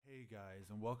guys,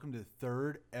 and welcome to the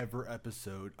third ever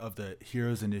episode of the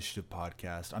Heroes Initiative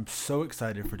podcast. I'm so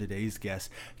excited for today's guest,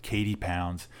 Katie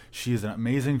Pounds. She is an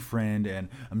amazing friend, and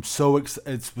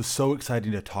it was so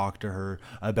exciting to talk to her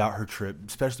about her trip,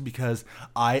 especially because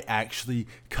I actually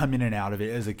come in and out of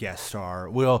it as a guest star.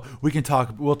 We'll talk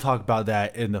about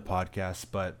that in the podcast,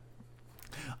 but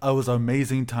it was an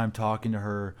amazing time talking to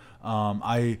her.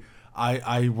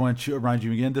 I want to remind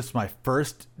you again, this is my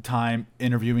first time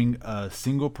interviewing a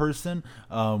single person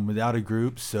without a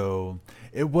group, so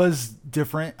it was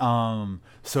different.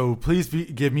 So please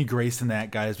give me grace in that,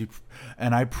 guys.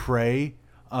 And I pray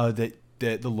that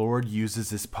the Lord uses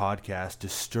this podcast to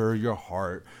stir your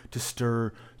heart, to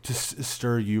stir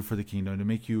you for the kingdom, to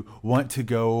make you want to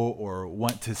go or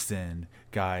want to sin,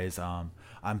 guys.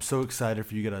 I'm so excited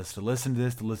for you guys to listen to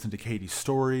this, to listen to Katie's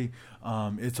story.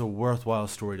 It's a worthwhile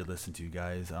story to listen to,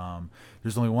 guys.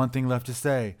 There's only one thing left to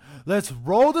say. Let's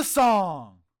roll the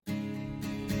song.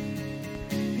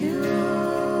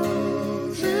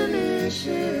 Heroes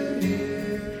Initiative.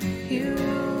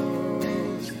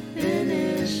 Heroes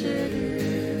Initiative.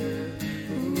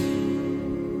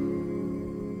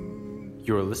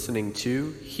 You're listening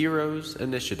to Heroes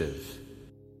Initiative.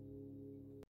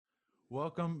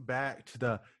 Welcome back to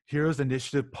the Heroes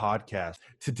Initiative podcast.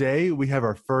 Today we have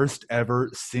our first ever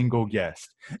single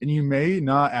guest, and you may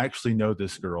not actually know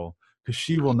this girl because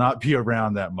she will not be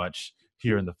around that much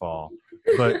here in the fall.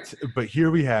 But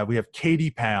here we have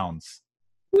Katie Pounds.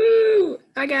 Woo!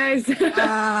 Hi guys.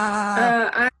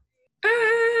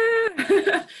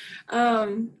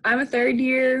 I'm a third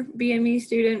year BME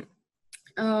student,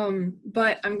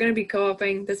 but I'm going to be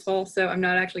co-oping this fall, so I'm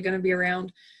not actually going to be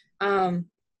around.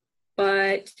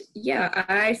 But yeah,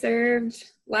 I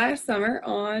served last summer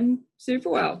on Super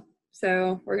Well,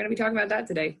 so we're going to be talking about that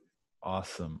today.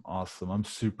 Awesome. I'm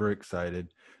super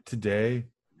excited today.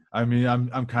 I mean,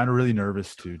 I'm kind of really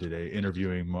nervous too today,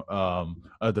 interviewing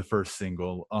the first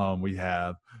single we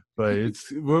have, but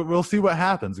we'll see what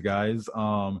happens, guys.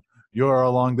 You're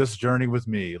along this journey with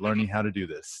me, learning how to do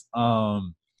this.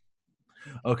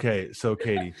 Okay, so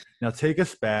Katie, now take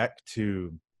us back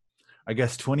to, I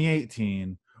guess,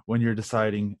 2018. When you're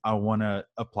deciding, I want to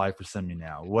apply for SEMI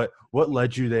now, what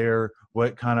led you there?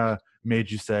 What kind of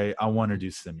made you say, I want to do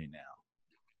SEMI now?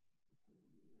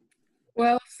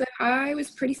 Well, so I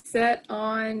was pretty set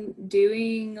on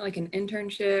doing like an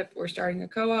internship or starting a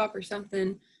co-op or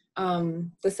something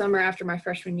the summer after my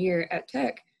freshman year at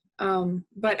Tech.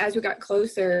 But as we got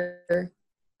closer,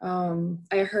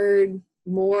 I heard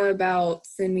more about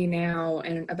SEMI now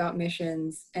and about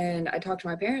missions. And I talked to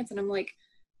my parents and I'm like,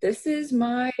 this is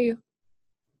my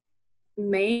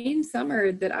main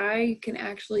summer that I can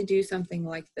actually do something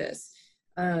like this.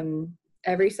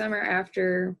 Every summer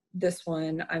after this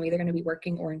one, I'm either going to be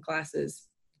working or in classes.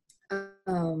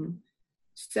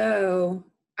 So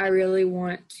I really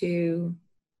want to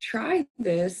try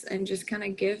this and just kind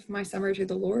of give my summer to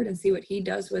the Lord and see what he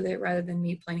does with it rather than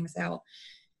me planning this out.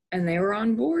 And they were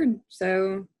on board.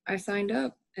 So I signed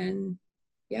up, and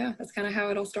yeah, that's kind of how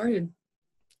it all started.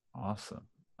 Awesome.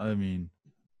 I mean,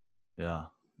 yeah.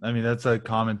 I mean, that's a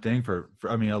common thing for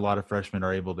a lot of freshmen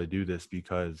are able to do this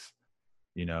because,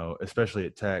 especially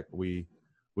at Tech, we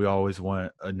always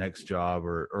want a next job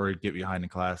or get behind in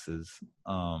classes.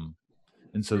 And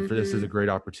so for this is a great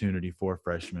opportunity for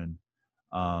freshmen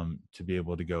to be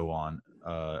able to go on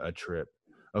a trip.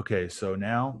 Okay, so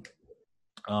now,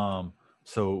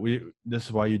 this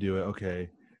is why you do it.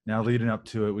 Okay, now leading up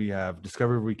to it, we have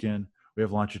Discovery Weekend, we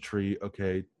have Launch a Tree.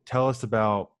 Okay, tell us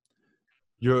about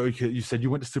you said you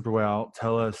went to Super Well.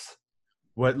 Tell us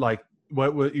what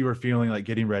you were feeling like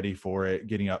getting ready for it,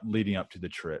 leading up to the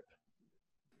trip.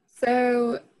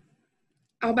 So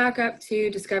I'll back up to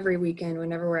Discovery Weekend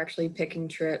whenever we're actually picking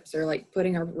trips or like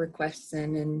putting our requests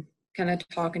in and kind of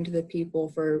talking to the people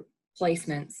for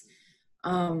placements.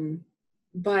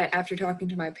 But after talking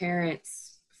to my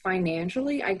parents,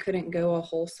 financially, I couldn't go a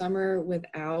whole summer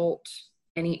without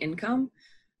any income.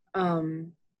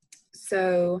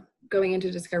 So going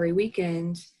into Discovery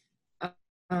Weekend,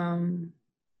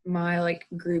 my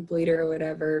group leader or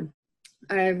whatever,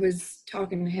 I was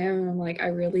talking to him and I'm like, I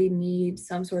really need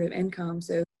some sort of income.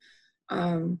 So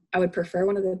I would prefer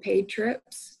one of the paid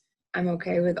trips. I'm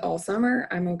okay with all summer.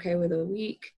 I'm okay with a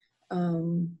week.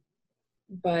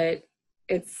 But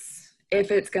if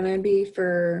it's going to be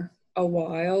for a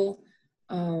while,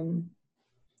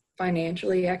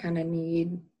 financially, I kind of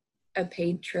need a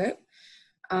paid trip.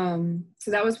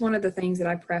 So that was one of the things that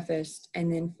I prefaced.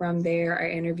 And then from there,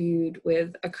 I interviewed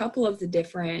with a couple of the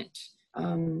different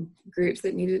groups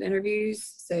that needed interviews.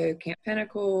 So Camp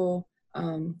Pinnacle,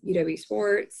 UW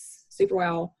Sports, Super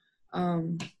Well.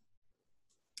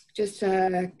 just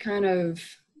to kind of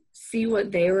see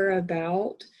what they were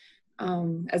about,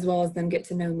 as well as them get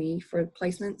to know me for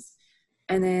placements.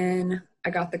 And then I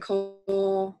got the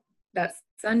call that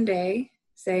Sunday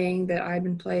saying that I'd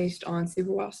been placed on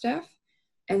Super Wow staff.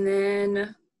 And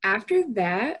then after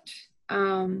that,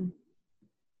 I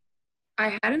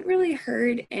hadn't really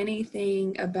heard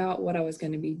anything about what I was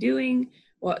going to be doing,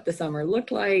 what the summer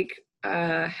looked like,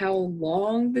 how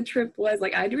long the trip was.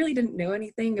 Like, I really didn't know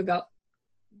anything about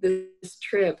this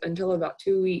trip until about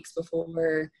 2 weeks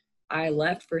before I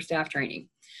left for staff training.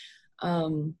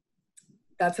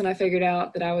 That's when I figured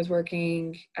out that I was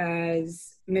working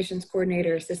as missions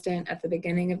coordinator assistant at the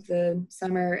beginning of the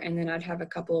summer, and then I'd have a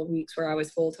couple of weeks where I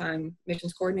was full-time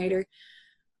missions coordinator.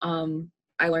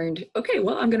 I learned, okay,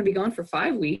 well, I'm going to be gone for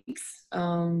 5 weeks.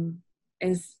 And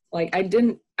like,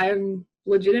 I'm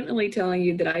legitimately telling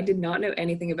you that I did not know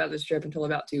anything about this trip until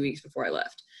about 2 weeks before I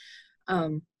left.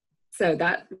 So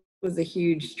that was a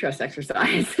huge trust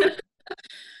exercise.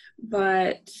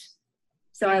 But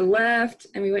so I left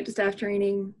and we went to staff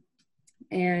training,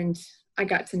 and I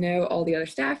got to know all the other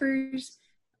staffers.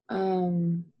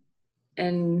 And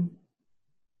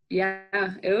yeah,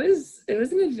 it was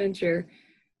an adventure.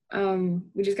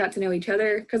 We just got to know each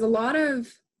other, because a lot of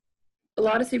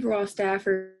Super Wow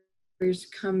staffers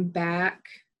come back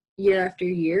year after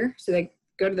year. So they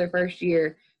go to their first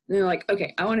year and they're like,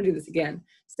 okay, I want to do this again.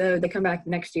 So they come back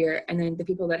next year, and then the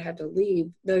people that had to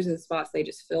leave, those are the spots they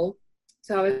just fill.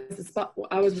 So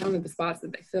I was one of the spots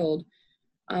that they filled.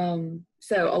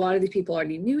 So a lot of these people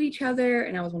already knew each other,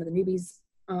 and I was one of the newbies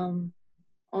on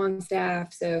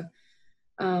staff. So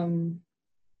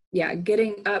yeah,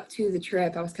 getting up to the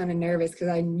trip, I was kind of nervous because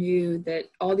I knew that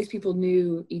all these people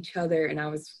knew each other, and I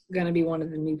was going to be one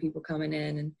of the new people coming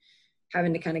in and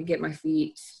having to kind of get my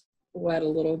feet wet a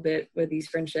little bit with these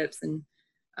friendships and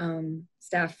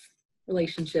staff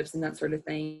relationships and that sort of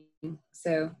thing.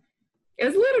 So it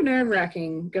was a little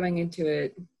nerve-wracking going into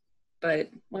it, but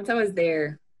once I was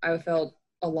there, I felt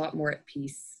a lot more at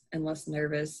peace and less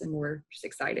nervous and more just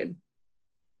excited.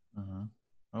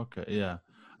 Okay, yeah.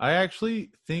 I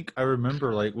actually think I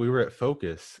remember, like, we were at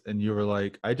Focus and you were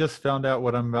like, I just found out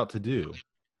what I'm about to do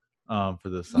for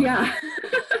this summer. Yeah.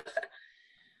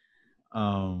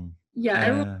 Yeah,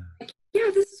 everyone's like, yeah,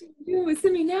 this is what you're doing with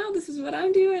Simi now. This is what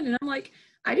I'm doing. And I'm like,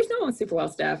 I just know I'm on Super Wow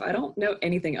staff. I don't know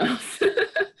anything else.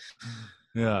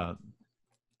 Yeah.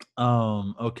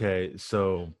 Okay,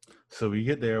 so we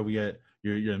get there, we get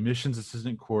your missions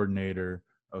assistant coordinator.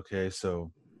 Okay,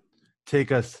 so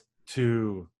take us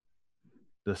to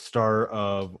the start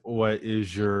of what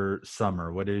is your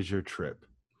summer? What is your trip?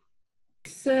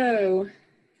 So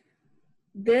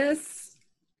this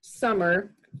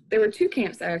summer, there were 2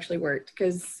 camps I actually worked,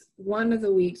 because one of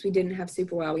the weeks we didn't have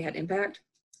Super Wow, we had Impact.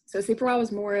 So Super Wow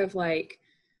was more of like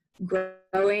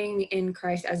growing in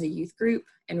Christ as a youth group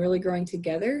and really growing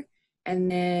together. And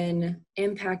then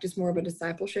Impact is more of a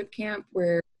discipleship camp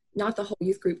where not the whole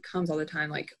youth group comes all the time.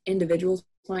 Like, individuals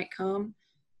might come,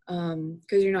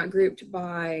 because you're not grouped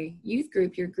by youth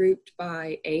group, you're grouped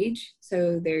by age.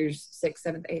 So there's 6th,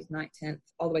 7th, 8th, 9th, 10th,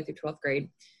 all the way through 12th grade.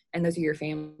 And those are your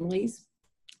families.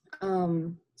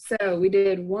 So we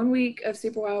did 1 week of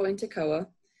Super Wow in Toccoa.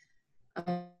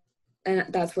 And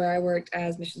that's where I worked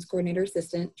as missions coordinator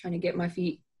assistant, trying to get my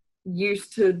feet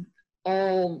used to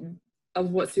all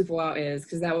of what Super Wow is,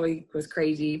 because that week was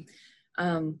crazy.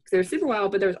 There was Super Wow,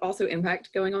 but there was also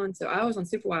Impact going on. So I was on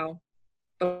Super Wow,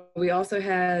 but we also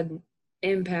had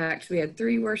Impact. We had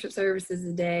 3 worship services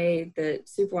a day that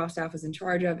Super Wow staff was in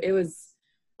charge of. It was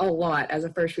a lot as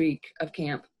a first week of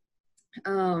camp.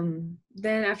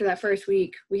 Then after that first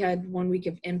week, we had 1 week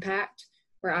of Impact,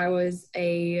 where I was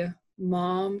a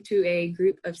mom to a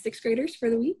group of 6th graders for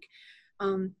the week.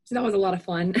 So that was a lot of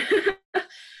fun.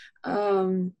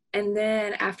 And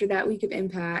then after that week of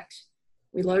Impact,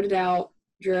 we loaded out,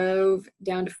 drove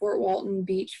down to Fort Walton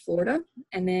Beach, Florida,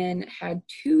 and then had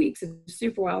 2 weeks of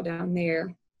Super Wow down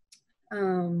there.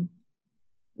 One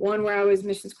where I was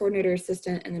missions coordinator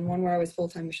assistant, and then one where I was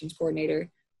full-time missions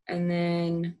coordinator. And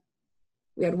then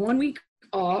we had 1 week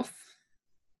off,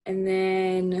 and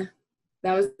then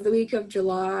that was the week of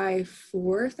July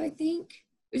 4th, I think.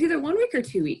 It was either 1 week or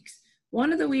 2 weeks.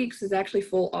 One of the weeks was actually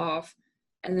full off,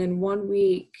 and then 1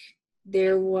 week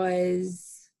there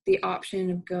was the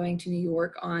option of going to New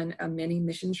York on a mini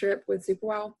mission trip with Super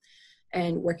Wow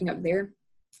and working up there.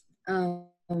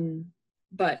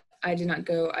 But I did not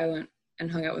go. I went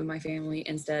and hung out with my family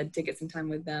instead to get some time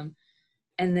with them.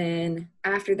 And then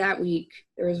after that week,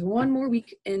 there was 1 more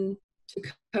week in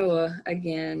Toccoa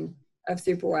again of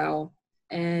Super Wow,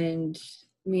 and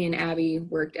me and Abby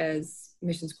worked as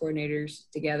missions coordinators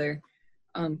together.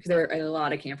 because there are a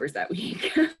lot of campers that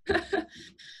week.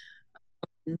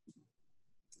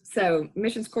 So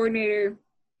missions coordinator,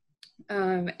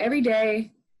 every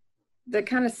day, the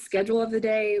kind of schedule of the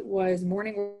day was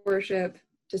morning worship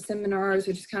to seminars,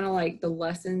 which is kind of like the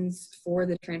lessons for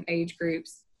the different age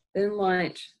groups, then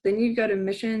lunch, then you'd go to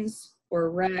missions or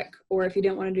rec, or if you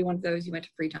didn't want to do one of those, you went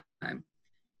to free time.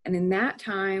 And in that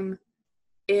time,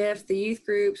 if the youth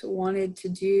groups wanted to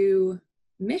do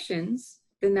missions,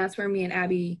 then that's where me and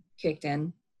Abby kicked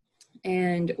in.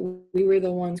 And we were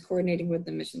the ones coordinating with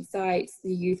the mission sites,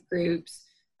 the youth groups,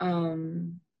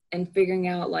 and figuring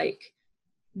out, like,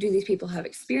 do these people have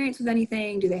experience with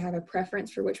anything? Do they have a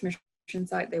preference for which mission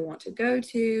site they want to go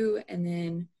to? And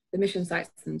then the mission sites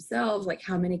themselves, like,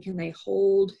 how many can they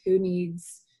hold? Who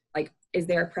needs, like, is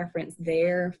there a preference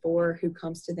there for who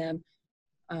comes to them?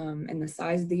 And the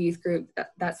size of the youth group,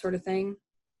 that sort of thing.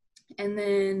 And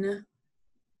then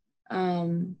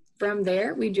from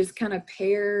there, we just kind of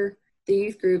pair the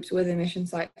youth groups with a mission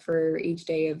site for each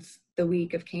day of the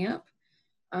week of camp.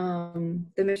 The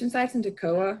mission sites in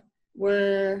Toccoa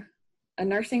were a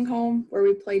nursing home where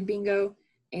we played bingo,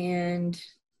 and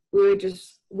we would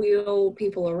just wheel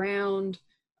people around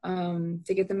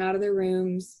to get them out of their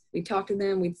rooms. We'd talk to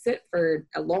them. We'd sit for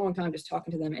a long time just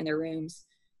talking to them in their rooms.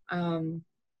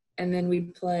 And then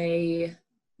we'd play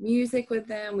music with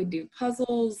them. We'd do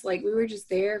puzzles. Like, we were just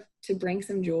there to bring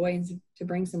some joy and to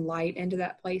bring some light into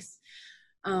that place.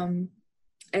 And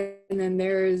then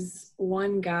there's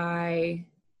one guy,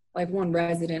 like one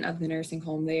resident of the nursing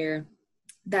home there,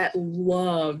 that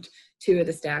loved two of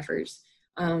the staffers,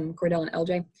 Cordell and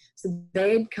LJ. So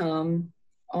they'd come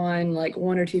on like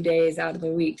 1 or 2 days out of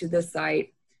the week to this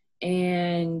site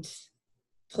and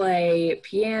play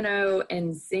piano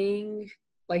and sing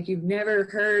like you've never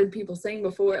heard people sing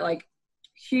before, like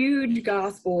huge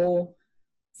gospel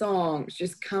songs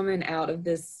just coming out of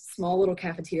this small little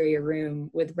cafeteria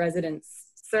room with residents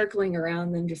circling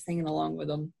around them, just singing along with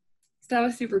them. So that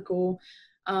was super cool.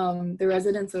 The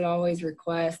residents would always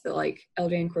request that like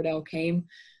LJ and Cordell came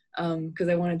because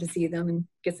I wanted to see them and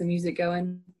get some music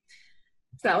going.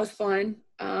 So that was fun.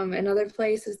 Another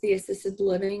place was the assisted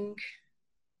living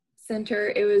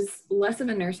center. It was less of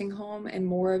a nursing home and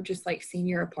more of just like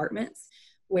senior apartments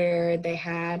where they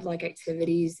had like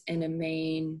activities in a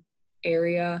main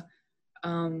area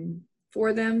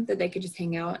for them that they could just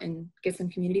hang out and get some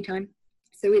community time.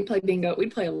 So we'd play bingo.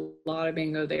 We'd play a lot of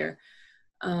bingo there.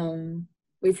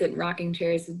 We'd sit in rocking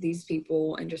chairs with these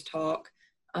people and just talk.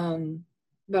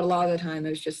 But a lot of the time it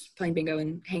was just playing bingo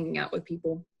and hanging out with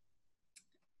people.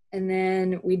 And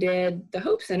then we did the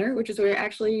Hope Center, which is where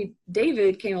actually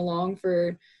David came along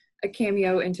for a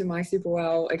cameo into my Super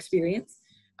Wow experience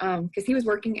because he was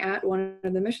working at one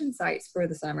of the mission sites for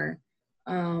the summer.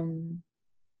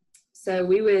 So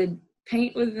we would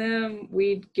paint with them.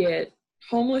 We'd get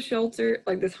homeless shelter,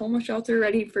 like this homeless shelter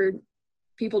ready for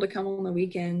people to come on the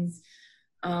weekends.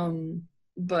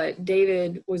 But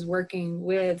David was working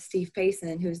with Steve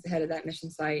Payson, who's the head of that mission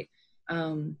site.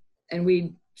 And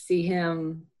we'd see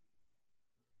him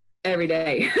every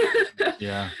day.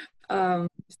 Yeah. So that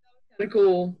was kind of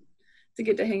cool to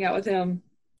get to hang out with him.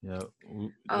 Yeah.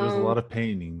 There was a lot of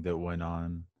painting that went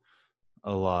on.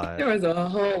 A lot. There was a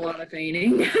whole lot of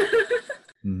painting.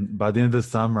 By the end of the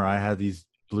summer, I had these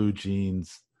blue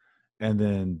jeans, and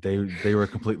then they were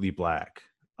completely black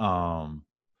from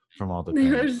all the paint.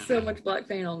 There was so much black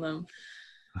paint on them.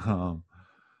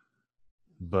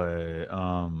 But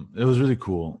it was really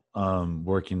cool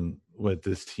working with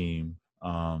this team.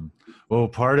 Well,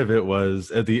 part of it was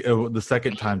at the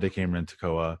second time they came into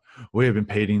Toccoa, we had been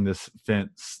painting this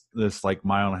fence, this like 1.5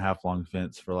 mile long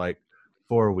fence for like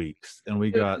 4 weeks, and we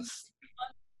got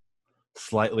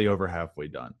slightly over halfway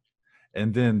done.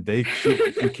 And then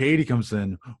and Katie comes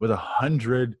in with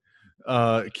 100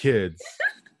 kids,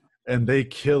 and they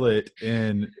kill it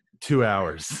in 2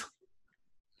 hours.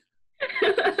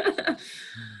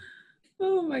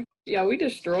 Oh my! Yeah, we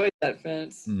destroyed that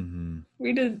fence. Mm-hmm.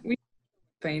 We did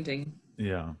painting.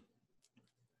 Yeah.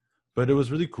 But it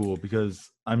was really cool because,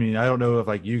 I mean, I don't know if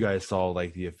like you guys saw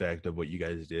like the effect of what you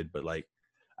guys did, but like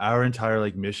our entire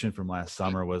like mission from last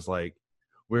summer was like,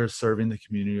 we're serving the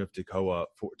community of Toccoa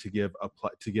to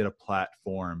get a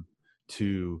platform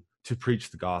to preach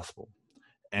the gospel.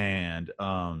 And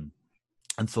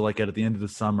so like at the end of the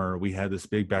summer, we had this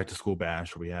big back to school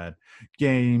bash where we had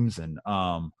games and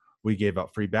we gave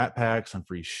out free backpacks and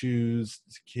free shoes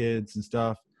to kids and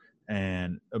stuff.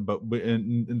 And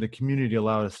the community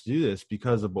allowed us to do this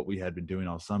because of what we had been doing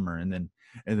all summer. And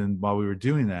then while we were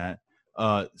doing that,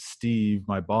 Steve,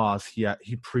 my boss,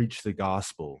 he preached the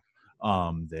gospel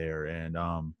there, and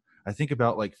I think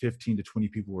about like 15 to 20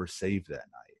 people were saved that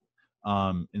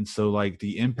night. And so like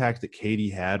the impact that Katie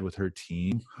had with her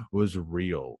team was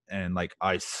real, and like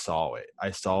I saw it.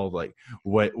 I saw like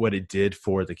what it did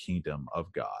for the kingdom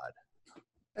of God.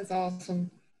 That's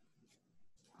awesome.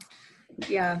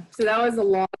 Yeah, so that was a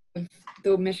lot of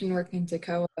the mission work in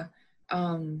Toccoa.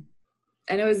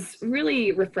 And it was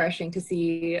really refreshing to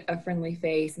see a friendly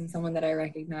face and someone that I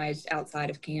recognized outside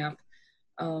of camp,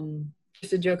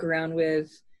 just to joke around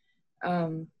with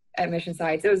at mission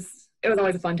sites. It was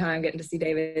always a fun time getting to see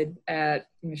David at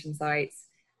mission sites.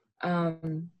 But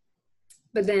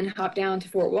then hopped down to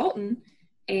Fort Walton,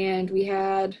 and we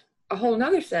had a whole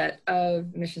nother set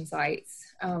of mission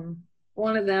sites.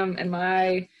 One of them, and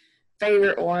my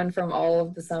favorite one from all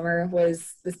of the summer,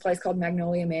 was this place called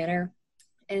Magnolia Manor.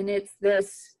 And it's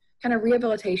this kind of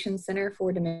rehabilitation center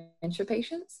for dementia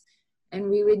patients. And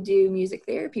we would do music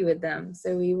therapy with them.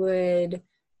 So we would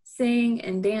sing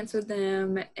and dance with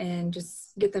them and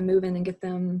just get them moving and get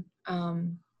them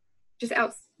just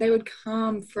out. They would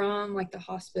come from like the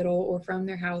hospital or from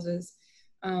their houses.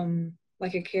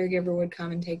 Like a caregiver would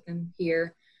come and take them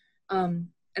here. And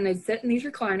they'd sit in these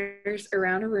recliners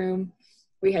around a room.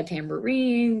 We had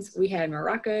tambourines, we had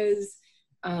maracas,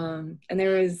 and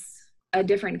there was a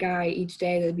different guy each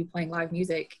day that would be playing live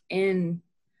music in,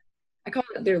 I call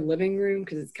it their living room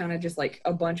because it's kind of just like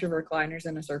a bunch of recliners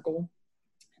in a circle.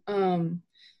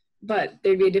 But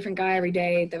there'd be a different guy every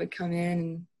day that would come in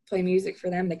and play music for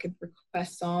them. They could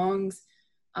request songs.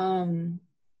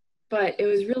 But it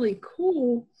was really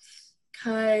cool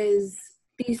because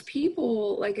these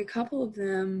people, like a couple of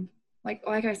them, like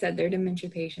I said, they're dementia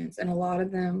patients, and a lot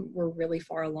of them were really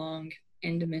far along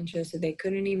in dementia, so they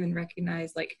couldn't even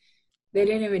recognize, like, they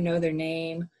didn't even know their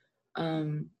name.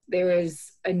 There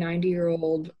was a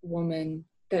 90-year-old woman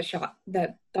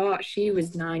that thought she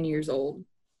was 9 years old.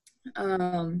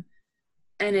 And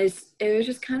it was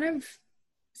just kind of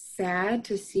sad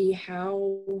to see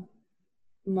how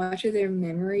much of their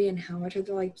memory and how much of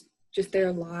the, like, just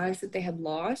their lives that they had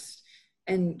lost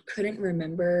and couldn't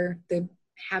remember the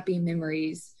happy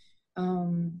memories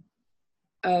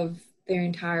of their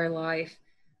entire life.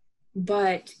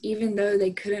 But even though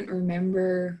they couldn't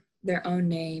remember their own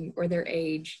name or their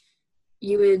age,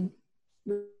 you would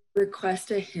request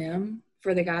a hymn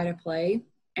for the guy to play,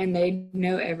 and they'd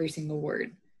know every single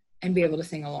word and be able to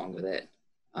sing along with it.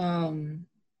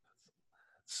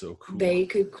 So cool. They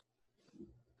could,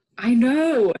 I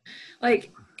know,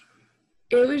 like,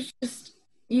 it was just,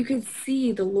 you could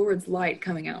see the Lord's light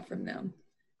coming out from them.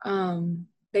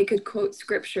 They could quote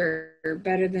scripture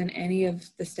better than any of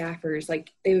the staffers.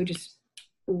 Like, they would just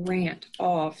rant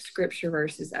off scripture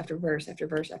verses after verse after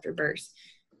verse after verse.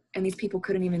 And these people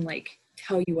couldn't even, like,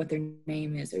 tell you what their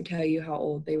name is or tell you how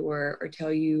old they were or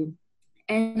tell you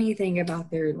anything about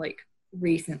their, like,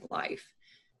 recent life.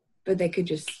 But they could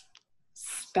just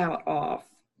spout off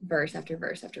verse after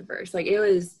verse after verse. Like, it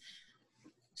was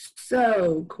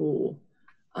so cool.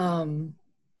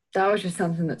 That was just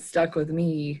something that stuck with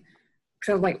me,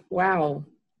 because I was like, wow,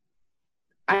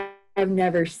 I've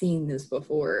never seen this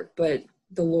before, but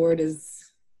the Lord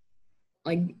is,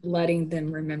 like, letting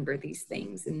them remember these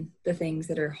things and the things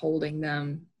that are holding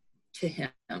them to Him.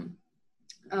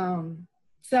 So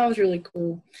that was really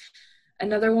cool.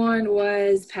 Another one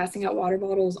was passing out water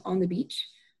bottles on the beach.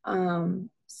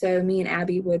 So me and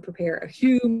Abby would prepare a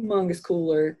humongous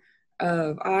cooler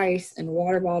of ice and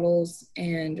water bottles,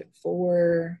 and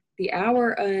for the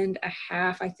hour and a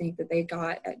half, I think, that they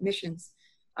got at missions,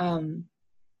 one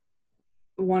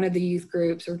of the youth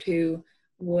groups or two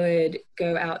would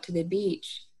go out to the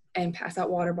beach and pass out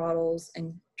water bottles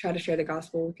and try to share the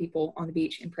gospel with people on the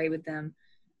beach and pray with them,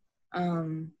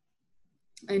 and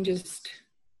just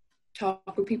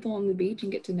talk with people on the beach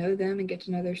and get to know them and get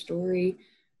to know their story.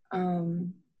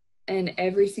 And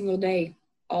every single day,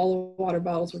 all the water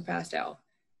bottles were passed out.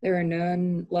 There were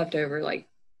none left over. Like,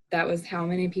 that was how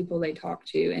many people they talked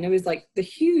to. And it was like the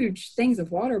huge things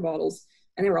of water bottles,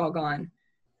 and they were all gone.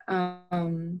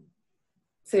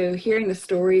 So hearing the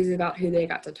stories about who they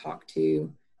got to talk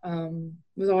to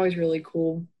was always really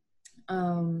cool.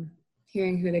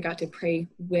 Hearing who they got to pray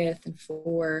with and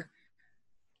for.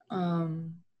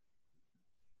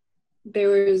 There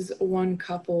was one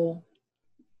couple,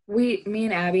 me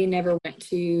and Abby never went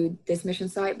to this mission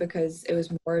site because it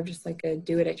was more of just like a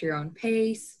do it at your own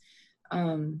pace,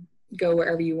 go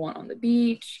wherever you want on the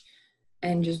beach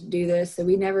and just do this. So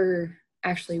we never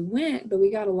actually went, but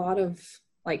we got a lot of,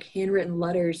 like, handwritten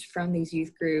letters from these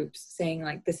youth groups saying,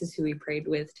 like, this is who we prayed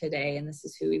with today and this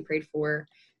is who we prayed for.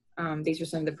 These are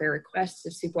some of the prayer requests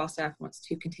if Super Wild staff wants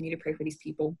to continue to pray for these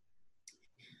people.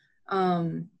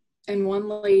 And one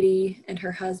lady and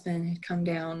her husband had come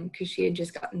down because she had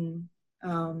just gotten,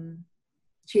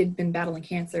 she had been battling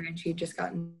cancer, and she had just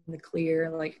gotten the clear,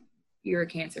 like, you're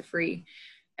cancer free.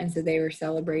 And so they were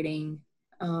celebrating.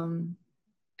 And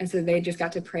so they just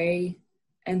got to pray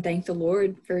and thank the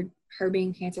Lord for her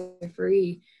being cancer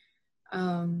free,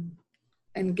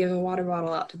 and give a water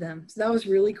bottle out to them. So that was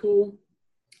really cool.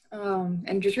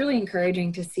 And just really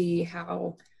encouraging to see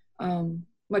how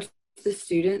much the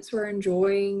students were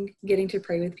enjoying getting to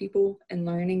pray with people and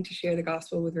learning to share the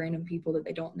gospel with random people that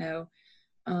they don't know.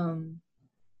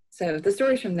 So the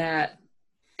stories from that,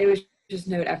 it was just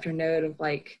note after note of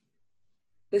like,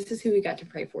 this is who we got to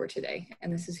pray for today,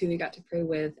 and this is who we got to pray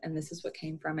with, and this is what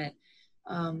came from it,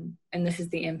 and this is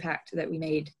the impact that we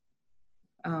made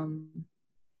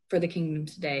for the kingdom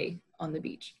today on the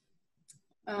beach.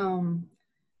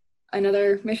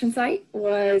 Another mission site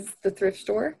was the thrift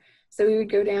store. So we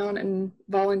would go down and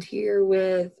volunteer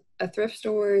with a thrift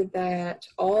store that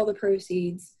all the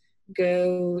proceeds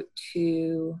go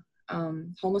to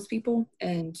homeless people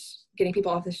and getting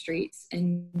people off the streets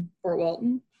in Fort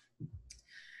Walton.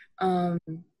 So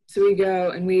we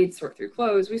go and we'd sort through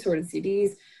clothes. We sorted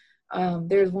CDs.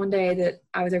 There was one day that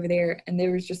I was over there, and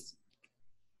there was just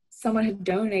someone had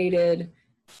donated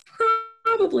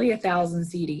probably 1,000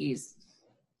 CDs,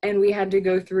 and we had to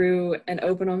go through and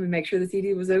open them and make sure the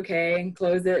CD was okay and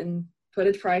close it and put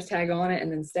a price tag on it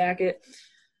and then stack it.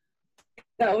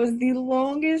 That was the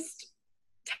longest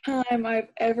time I've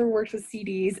ever worked with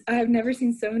CDs. I have never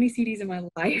seen so many CDs in my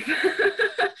life.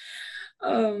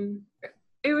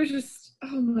 It was just,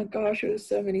 oh my gosh, it was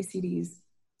so many CDs.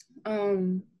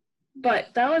 But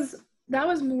that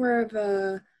was more of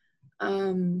a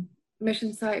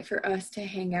mission site for us to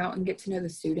hang out and get to know the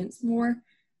students more,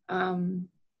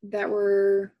 that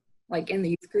were like in the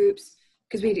youth groups,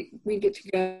 because we'd get to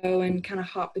go and kind of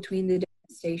hop between the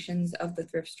different stations of the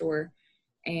thrift store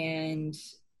and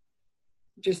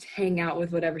just hang out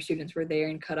with whatever students were there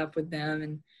and cut up with them,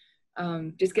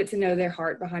 and just get to know their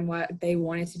heart behind why they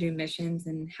wanted to do missions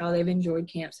and how they've enjoyed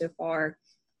camp so far.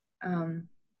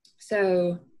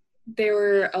 So there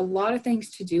were a lot of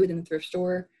things to do within the thrift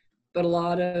store, but a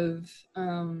lot of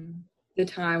the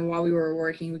time while we were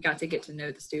working, we got to get to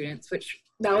know the students, which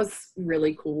that was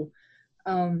really cool.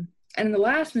 And the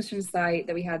last mission site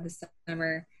that we had this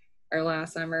summer, or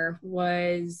last summer,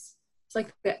 was it's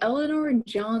like the Eleanor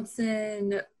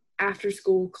Johnson After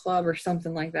School Club or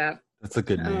something like that. That's a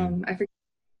good name. I forget.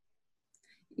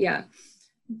 Yeah,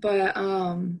 but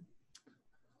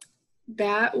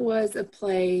that was a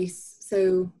place.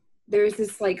 So there's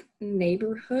this like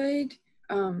neighborhood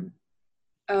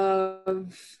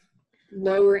of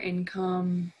lower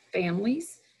income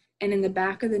families, and in the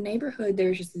back of the neighborhood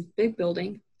there's just this big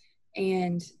building,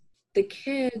 and the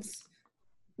kids,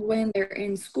 when they're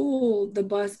in school, the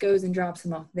bus goes and drops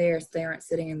them off there, so they aren't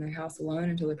sitting in their house alone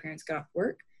until their parents get off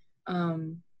work.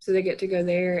 So they get to go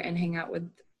there and hang out with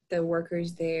the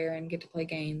workers there and get to play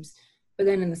games. But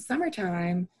then in the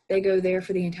summertime, they go there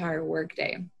for the entire work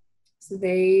day. So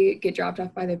they get dropped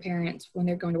off by their parents when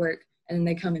they're going to work, and then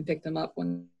they come and pick them up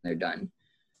when they're done.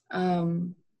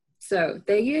 So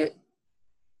they get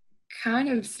kind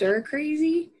of stir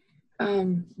crazy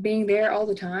being there all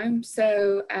the time.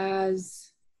 So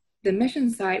as the mission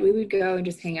site, we would go and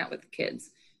just hang out with the kids,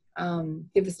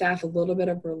 give the staff a little bit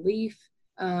of relief,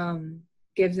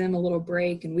 give them a little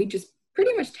break, and we just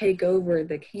pretty much take over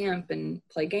the camp and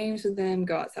play games with them,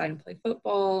 go outside and play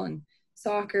football and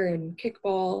soccer and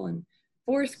kickball and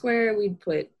Foursquare. We'd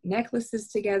put necklaces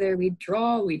together, we'd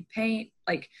draw, we'd paint,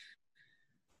 like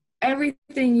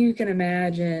everything you can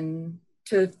imagine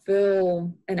to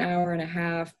fill an hour and a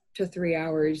half to 3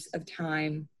 hours of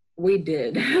time, we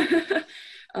did.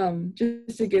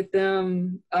 Just to get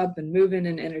them up and moving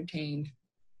and entertained.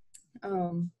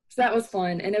 So that was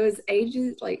fun. And it was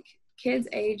ages, like kids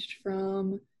aged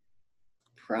from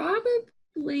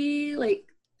probably like,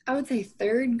 I would say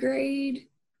 3rd grade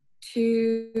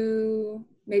to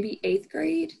maybe 8th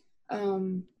grade.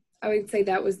 I would say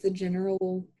that was the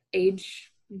general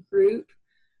age group.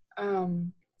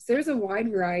 So there's a wide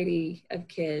variety of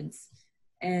kids,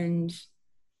 and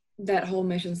that whole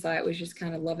mission site was just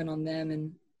kind of loving on them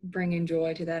and bringing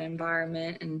joy to that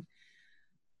environment and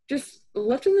just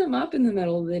lifting them up in the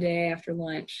middle of the day after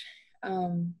lunch.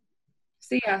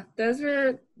 So yeah, those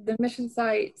were the mission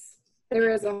sites. There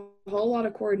is a whole lot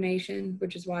of coordination,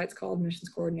 which is why it's called missions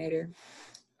coordinator.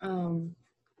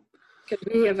 Because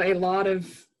we have a lot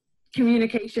of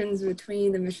communications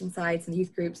between the mission sites and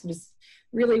youth groups, and just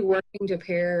really working to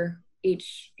pair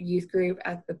each youth group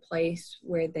at the place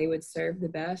where they would serve the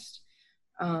best,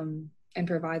 and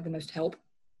provide the most help.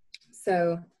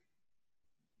 So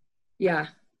Yeah,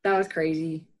 that was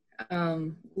crazy.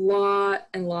 Lot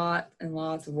and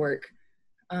lots of work.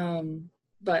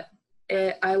 But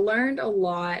I learned a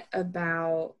lot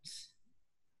about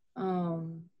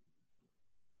um,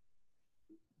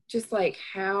 just like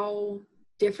how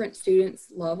different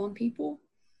students love on people.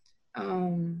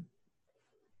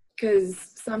 Because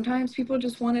sometimes people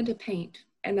just wanted to paint,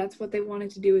 and that's what they wanted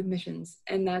to do with missions.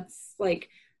 And that's like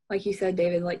you said,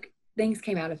 David, like things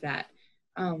came out of that.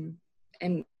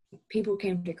 And people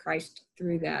came to Christ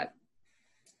through that.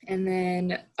 And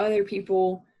then other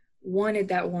people wanted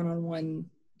that one-on-one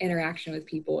interaction with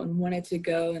people and wanted to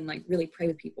go and like really pray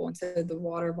with people. And so the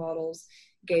water bottles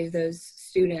gave those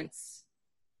students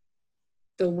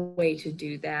the way to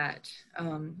do that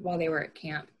while they were at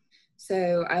camp.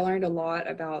 So I learned a lot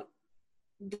about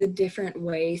the different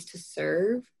ways to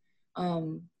serve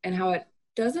and how it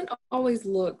doesn't always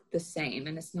look the same.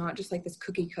 And it's not just like this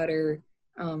cookie cutter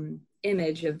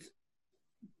image of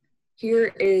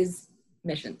here is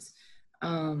missions.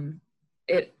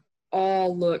 It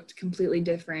all looked completely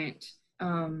different.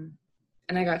 And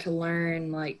I got to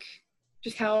learn like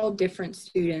just how different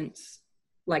students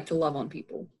like to love on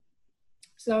people.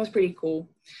 So that was pretty cool.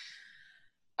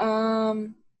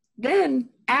 Then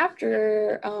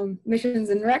after missions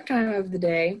and rec time of the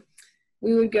day,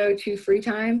 we would go to free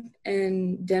time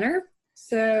and dinner.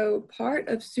 So part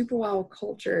of Super Wild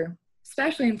culture,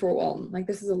 especially in Fort Walton, like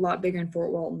this is a lot bigger in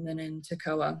Fort Walton than in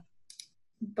Toccoa,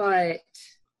 but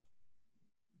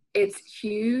it's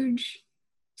huge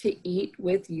to eat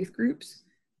with youth groups.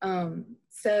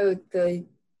 So the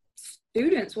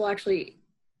students will actually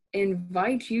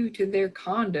invite you to their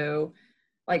condo,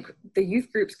 like the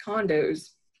youth group's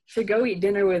condos, to go eat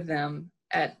dinner with them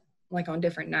at like on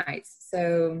different nights.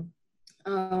 So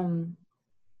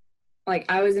like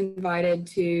I was invited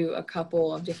to a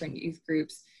couple of different youth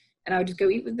groups, and I would just go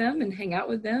eat with them and hang out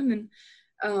with them.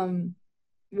 And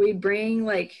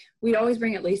we'd always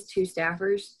bring at least 2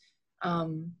 staffers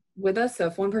with us. So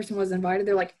if one person was invited,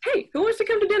 they're like, hey, who wants to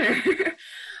come to dinner?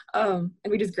 And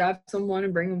we just grab someone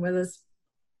and bring them with us.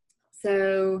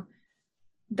 So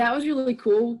that was really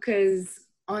cool because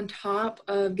on top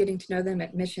of getting to know them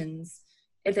at missions,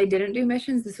 if they didn't do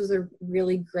missions, this was a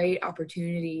really great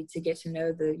opportunity to get to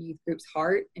know the youth group's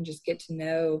heart and just get to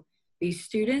know these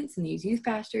students and these youth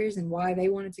pastors and why they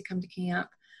wanted to come to camp.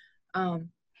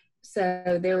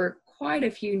 So there were quite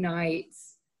a few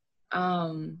nights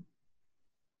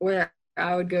where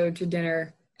I would go to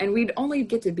dinner and we'd only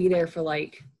get to be there for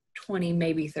like 20,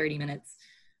 maybe 30 minutes.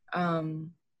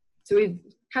 So we'd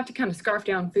have to kind of scarf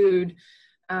down food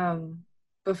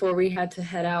before we had to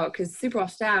head out, because Super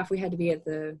Wild staff, we had to be at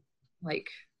the like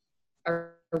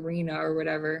arena or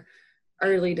whatever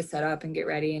early to set up and get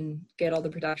ready and get all the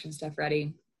production stuff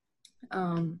ready.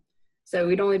 So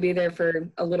we'd only be there for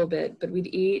a little bit, but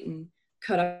we'd eat and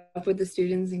cut up with the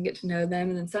students and get to know them.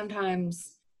 And then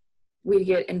sometimes we'd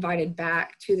get invited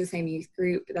back to the same youth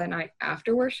group that night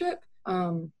after worship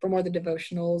for more of the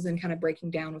devotionals and kind of breaking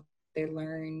down what they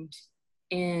learned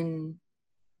in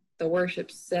the worship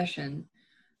session.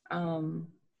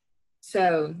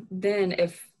 So then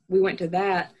if we went to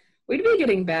that, we'd be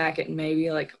getting back at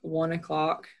maybe like 1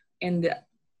 o'clock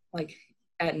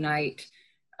at night,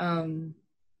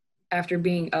 after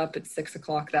being up at 6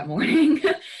 o'clock that morning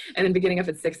and then be getting up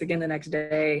at 6 again the next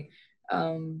day,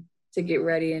 to get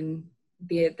ready and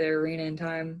be at the arena in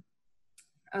time.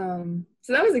 So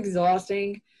that was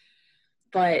exhausting,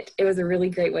 but it was a really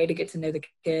great way to get to know the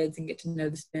kids and get to know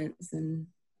the students and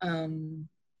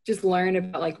just learn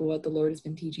about like what the Lord has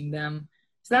been teaching them.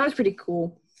 So that was pretty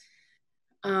cool.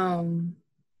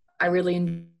 I really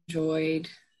enjoyed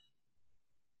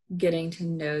getting to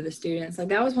know the students. Like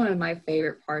that was one of my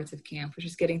favorite parts of camp, was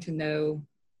just getting to know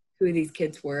who these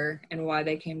kids were and why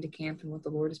they came to camp and what the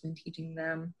Lord has been teaching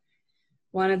them.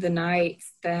 One of the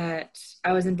nights that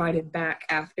I was invited back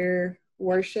after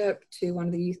worship to one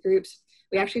of the youth groups,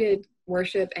 we actually did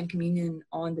worship and communion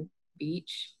on the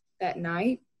beach that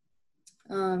night.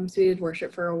 So we did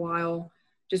worship for a while,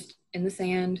 just in the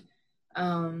sand.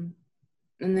 And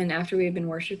then after we had been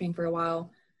worshiping for a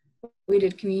while, we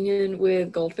did communion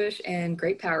with goldfish and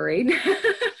grape Powerade.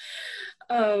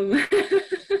 So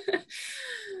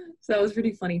that was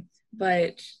pretty funny.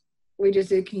 But we just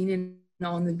did communion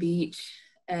on the beach,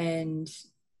 and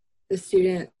the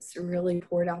students really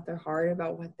poured out their heart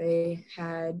about what they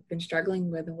had been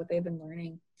struggling with and what they've been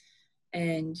learning.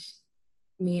 And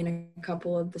me and a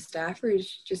couple of the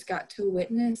staffers just got to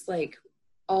witness like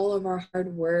all of our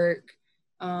hard work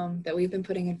that we've been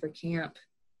putting in for camp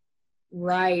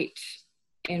right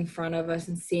in front of us,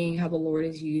 and seeing how the Lord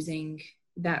is using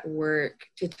that work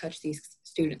to touch these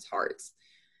students' hearts.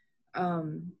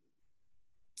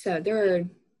 So there were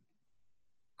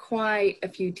quite a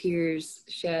few tears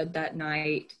shed that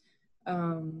night,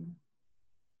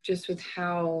 just with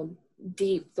how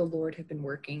deep the Lord had been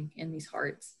working in these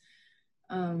hearts.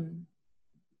 And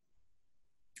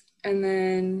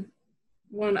then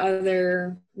one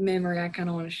other memory I kind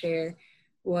of want to share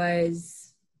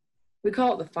was, we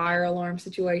call it the fire alarm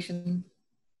situation,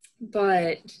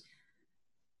 but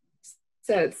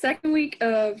so the second week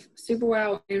of Super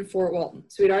Wow in Fort Walton.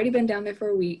 So we'd already been down there for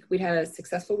a week. We'd had a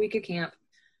successful week of camp.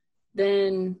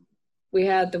 Then we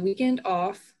had the weekend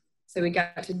off, so we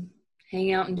got to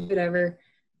hang out and do whatever.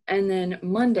 And then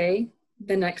Monday,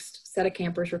 the next set of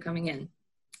campers were coming in.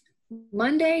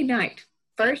 Monday night,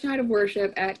 first night of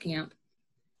worship at camp.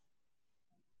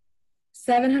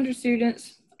 700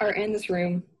 students are in this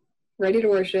room, ready to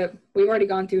worship. We've already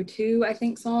gone through 2, I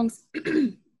think, songs.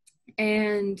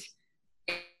 And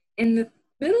in the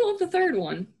middle of the third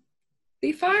one,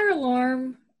 the fire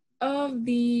alarm of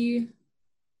the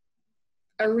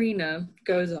arena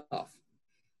goes off.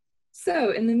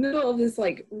 So in the middle of this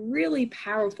like really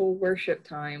powerful worship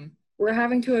time, we're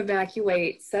having to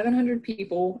evacuate 700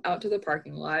 people out to the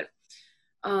parking lot,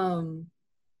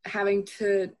 having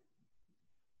to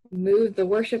move the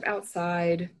worship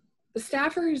outside. The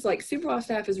staffers, like Super Wow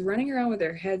staff, is running around with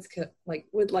their heads cut, like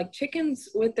with like chickens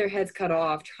with their heads cut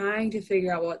off, trying to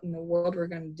figure out what in the world we're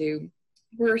going to do.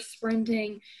 We're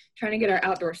sprinting, trying to get our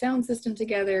outdoor sound system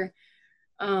together,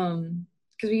 because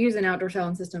we use an outdoor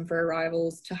sound system for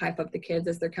arrivals to hype up the kids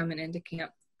as they're coming into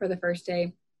camp for the first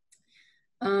day.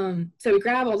 So we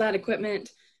grab all that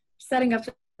equipment, setting up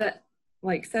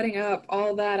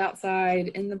all that outside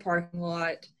in the parking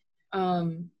lot.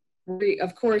 We,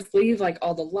 of course, leave like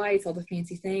all the lights, all the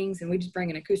fancy things, and we just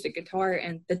bring an acoustic guitar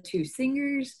and the 2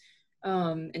 singers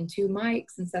and 2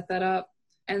 mics and set that up.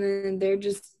 And then they're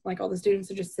just like, all the students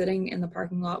are just sitting in the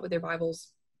parking lot with their Bibles.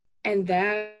 And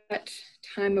that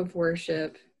time of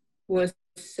worship was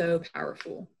so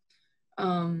powerful.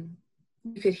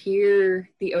 You could hear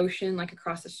the ocean like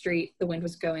across the street. The wind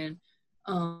was going.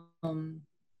 And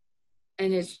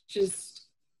it's just,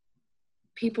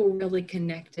 people really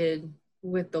connected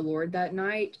with the Lord that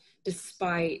night,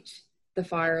 despite the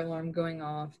fire alarm going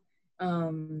off.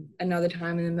 Another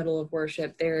time in the middle of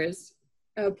worship, there is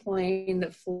a plane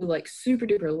that flew like super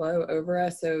duper low over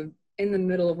us. So in the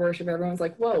middle of worship, everyone's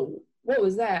like, whoa, what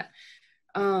was that?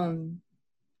 And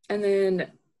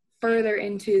then further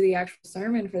into the actual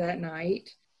sermon for that night,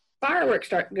 fireworks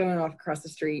start going off across the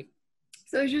street.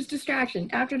 So it's just distraction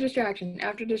after distraction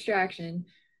after distraction,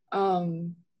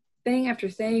 thing after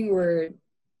thing, where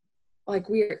like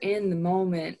we're in the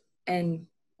moment and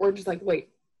we're just like, wait,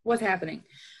 what's happening?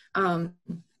 And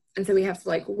so we have to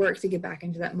like work to get back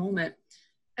into that moment.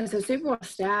 And so Super Wow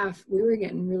staff, we were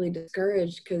getting really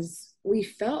discouraged because we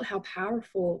felt how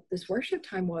powerful this worship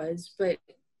time was, but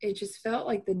it just felt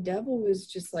like the devil was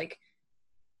just like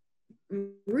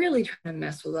really trying to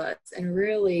mess with us and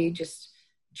really just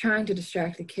trying to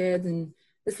distract the kids. And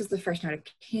this was the first night of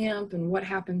camp, and what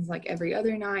happens like every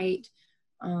other night?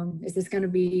 Is this going to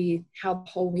be how the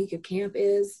whole week of camp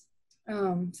is?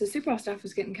 So Super Wow staff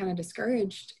was getting kind of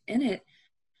discouraged in it.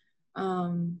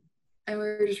 And we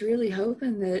were just really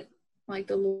hoping that like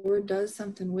the Lord does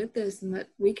something with this and that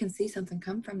we can see something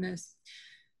come from this.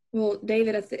 Well,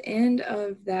 David, at the end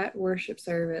of that worship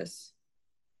service,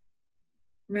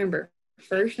 remember,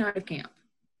 first night of camp,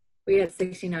 we had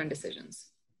 69 decisions.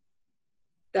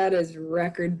 That is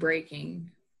record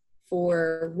breaking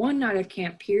for one night of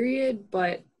camp period,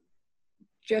 but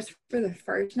just for the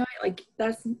first night, like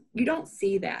that's, you don't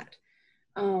see that.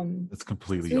 That's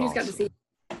completely so we awesome. just got to see.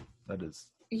 That is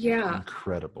Yeah.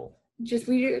 incredible. Just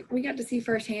we got to see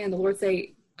firsthand the Lord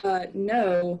say,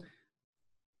 no,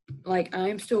 like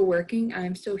I'm still working,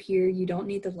 I'm still here. You don't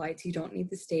need the lights, you don't need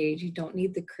the stage, you don't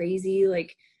need the crazy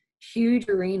like huge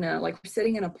arena. Like we're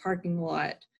sitting in a parking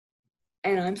lot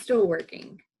and I'm still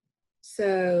working.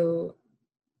 So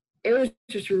it was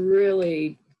just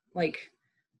really like,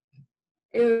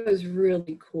 it was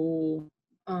really cool,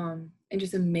 and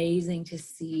just amazing to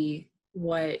see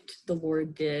what the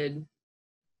Lord did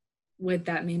with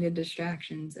that many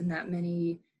distractions and that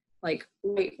many like,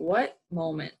 wait, what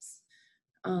moments.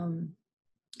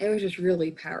 It was just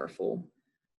really powerful.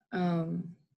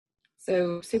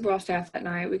 So Super Wow staff that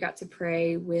night, we got to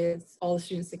pray with all the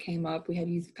students that came up. We had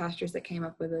youth pastors that came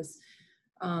up with us.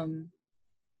 And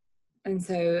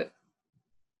so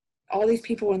all these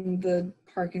people in the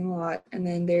parking lot, and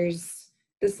then there's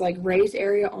this like raised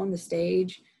area on the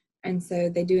stage. And so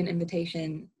they do an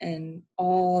invitation and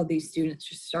all these students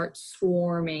just start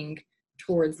swarming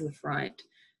towards the front.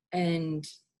 And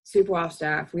Super Wow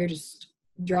staff, we were just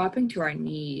dropping to our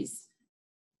knees,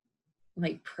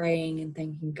 like praying and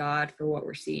thanking God for what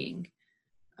we're seeing.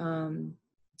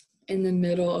 In the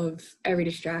middle of every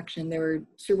distraction, there were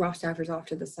Super Wow staffers off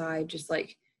to the side, just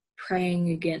like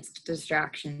praying against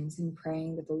distractions and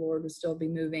praying that the Lord would still be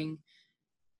moving.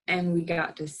 And we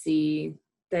got to see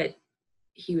that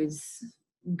he was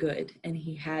good, and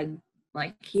he had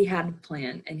a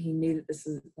plan, and he knew that this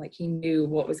is like, he knew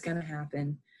what was going to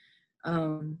happen.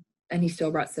 And he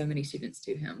still brought so many students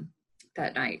to him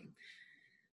that night.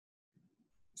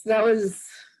 So that was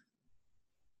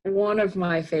one of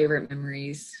my favorite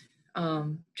memories.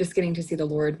 Just getting to see the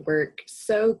Lord work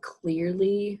so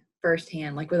clearly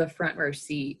firsthand, like with a front row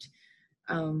seat.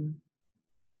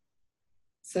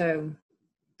 So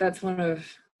that's one of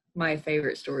my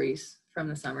favorite stories from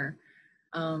the summer.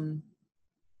 And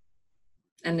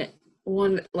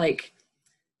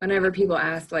whenever people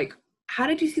ask, like, how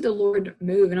did you see the Lord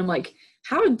move? And I'm like,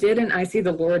 how didn't I see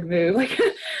the Lord move? Like,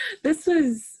 this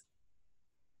was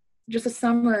just a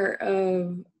summer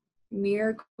of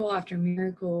miracle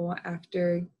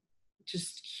after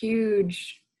just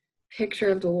huge picture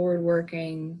of the Lord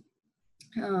working,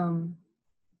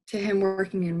 to him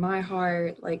working in my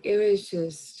heart. Like, it was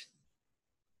just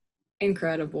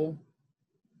incredible.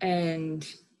 And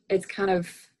it kind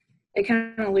of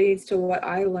leads to what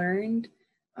I learned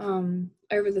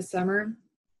over the summer,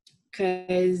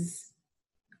 because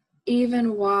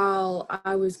even while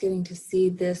I was getting to see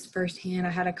this firsthand,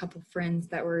 I had a couple friends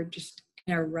that were just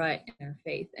in a rut in their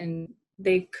faith, and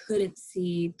they couldn't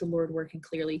see the Lord working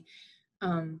clearly.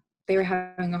 They were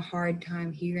having a hard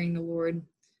time hearing the Lord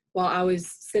while I was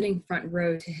sitting front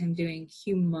row to him doing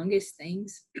humongous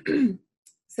things.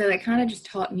 So that kind of just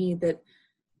taught me that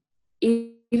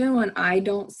even when I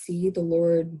don't see the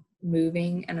Lord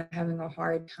moving and I'm having a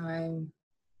hard time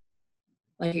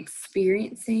like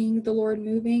experiencing the Lord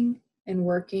moving and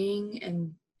working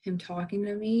and him talking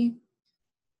to me,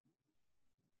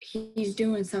 he's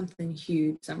doing something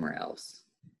huge somewhere else.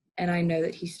 And I know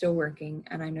that he's still working,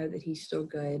 and I know that he's still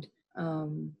good.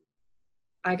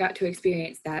 I got to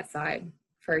experience that side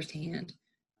firsthand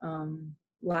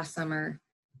last summer.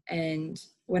 And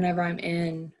whenever I'm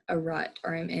in a rut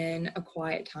or I'm in a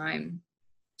quiet time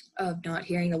of not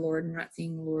hearing the Lord and not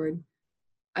seeing the Lord,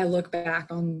 I look back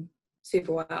on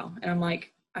Super Wow and I'm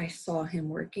like, I saw him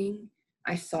working.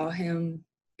 I saw him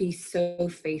be so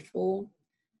faithful.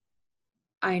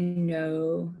 I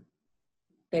know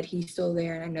that he's still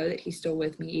there, and I know that he's still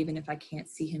with me, even if I can't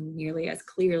see him nearly as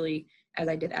clearly as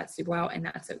I did at Super Wow, and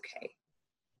that's okay.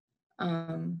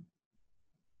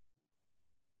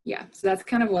 Yeah, so that's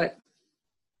kind of what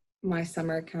my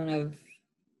summer kind of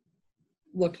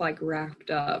looked like wrapped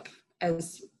up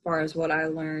as far as what I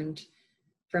learned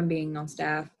from being on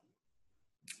staff.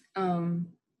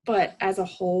 But as a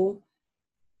whole,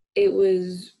 it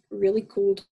was really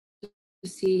cool to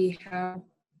see how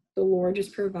the Lord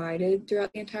just provided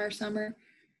throughout the entire summer.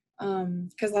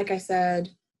 Because like I said,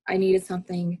 I needed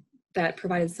something that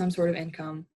provided some sort of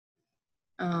income.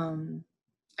 I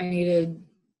needed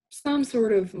some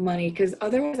sort of money, because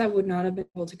otherwise I would not have been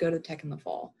able to go to tech in the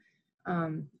fall.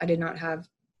 I did not have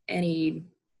any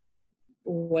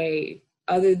way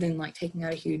other than like taking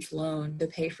out a huge loan to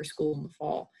pay for school in the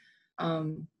fall.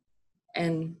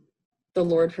 And the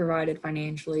Lord provided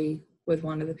financially with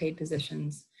one of the paid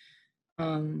positions.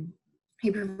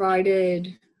 He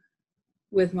provided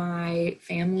with my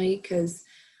family, because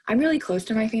I'm really close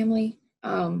to my family.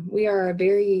 We are a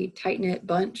very tight-knit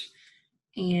bunch.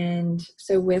 And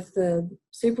so with the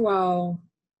Super Wow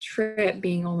trip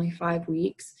being only 5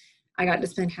 weeks, I got to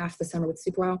spend half the summer with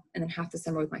Super Wow and then half the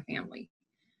summer with my family.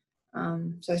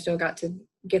 So I still got to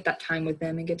get that time with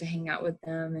them and get to hang out with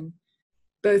them and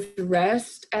both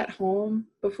rest at home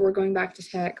before going back to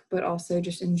tech, but also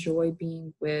just enjoy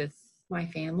being with my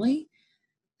family.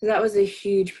 So that was a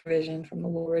huge provision from the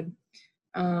Lord.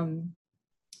 And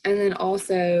then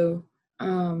also,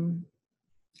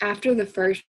 after the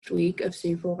first week of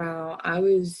Super Wow, I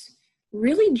was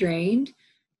really drained,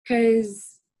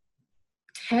 because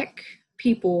tech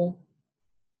people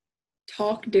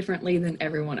talk differently than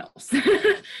everyone else.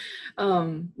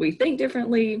 We think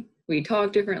differently, we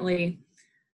talk differently,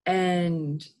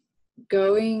 and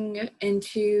going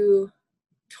into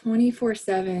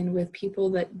 24/7 with people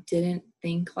that didn't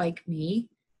think like me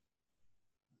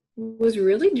was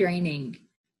really draining.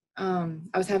 I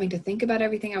was having to think about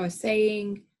everything I was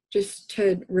saying just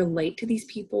to relate to these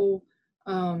people.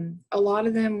 A lot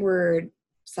of them were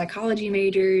psychology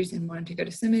majors and wanted to go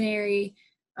to seminary.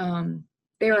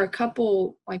 There are a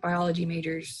couple like biology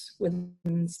majors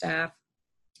within staff.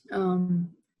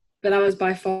 but I was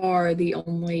by far the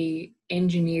only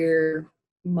engineer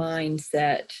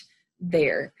mindset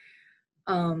there.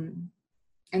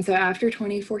 And so after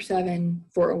 24/7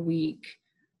 for a week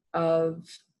of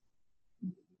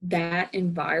that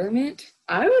environment,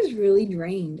 I was really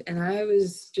drained, and I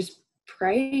was just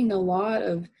praying a lot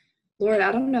of, Lord,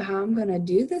 I don't know how I'm going to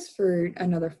do this for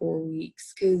another 4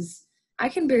 weeks, because I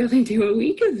can barely do a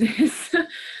week of this.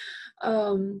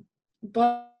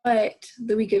 But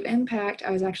the week of Impact,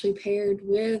 I was actually paired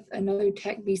with another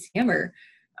tech BCMer,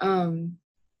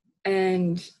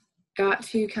 and got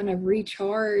to kind of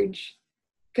recharge,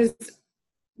 because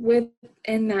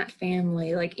within that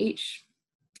family, like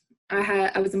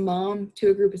I was a mom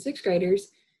to a group of 6th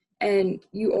graders, and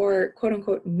you are quote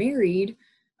unquote married,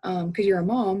 because you're a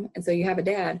mom, and so you have a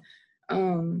dad,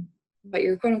 but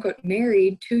you're quote unquote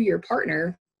married to your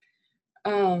partner.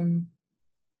 And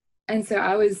so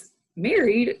I was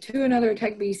married to another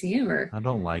tech BCMer. I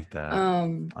don't like that.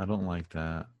 I don't like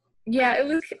that. Yeah, it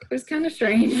was kind of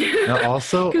strange. Now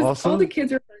also all the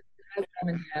kids were as mom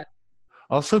and dad.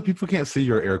 Also, people can't see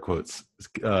your air quotes,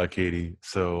 Katie.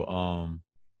 So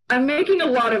I'm making a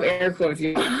lot of air quotes.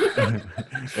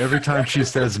 every time she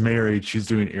says married, she's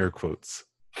doing air quotes.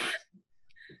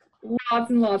 Lots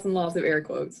and lots and lots of air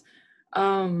quotes.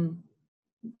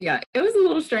 Yeah, it was a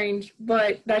little strange,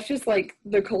 but that's just like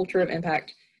the culture of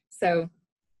Impact. So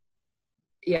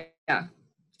yeah,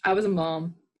 I was a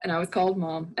mom, and I was called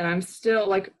mom, and I'm still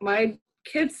like, my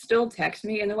kids still text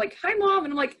me and they're like, "Hi mom,"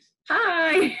 and I'm like,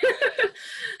 "Hi."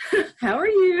 How are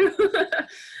you?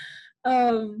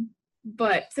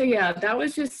 But so yeah, that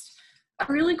was just a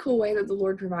really cool way that the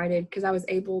Lord provided, because I was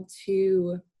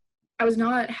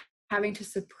not having to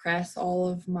suppress all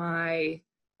of my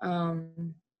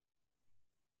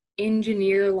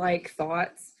engineer-like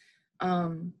thoughts,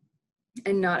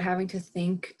 and not having to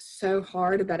think so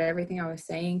hard about everything I was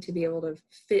saying to be able to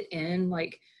fit in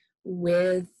like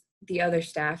with the other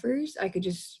staffers. I could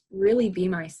just really be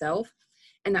myself.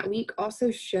 And that week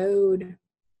also showed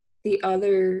the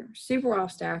other SuperWOW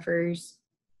staffers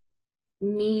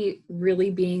me really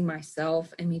being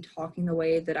myself, and me talking the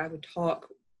way that I would talk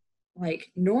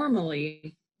like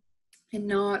normally, and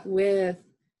not with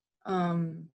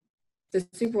the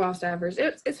SuperWOW staffers.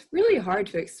 It's really hard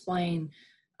to explain,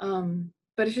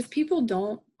 but it's just people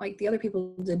don't, like, the other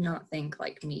people did not think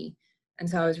like me, and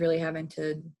so I was really having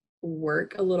to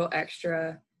work a little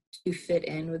extra to fit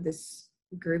in with this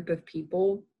group of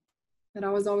people that I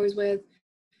was always with.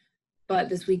 But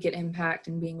this week at Impact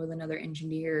and being with another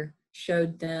engineer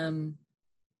showed them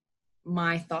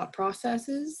my thought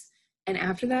processes, and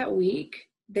after that week,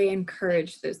 they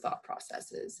encouraged those thought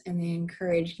processes, and they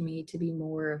encouraged me to be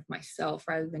more of myself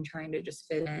rather than trying to just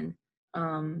fit in.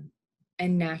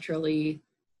 And naturally,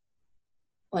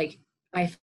 like,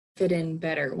 I fit in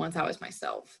better once I was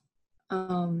myself.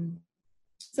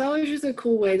 So it was just a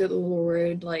cool way that the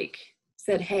Lord like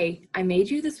said, "Hey, I made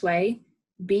you this way.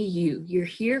 Be you. You're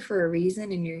here for a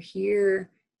reason, and you're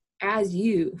here as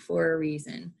you for a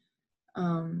reason.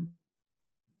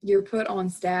 You're put on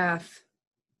staff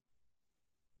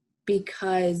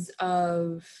because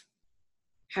of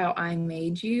how I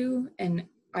made you, and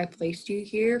I placed you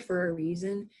here for a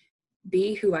reason.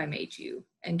 Be who I made you,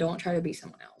 and don't try to be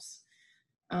someone else."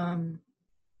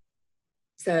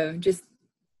 So just,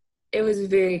 it was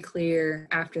very clear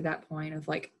after that point of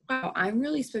like, wow, I'm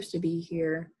really supposed to be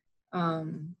here.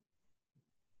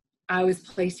 I was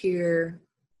placed here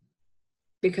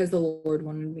because the Lord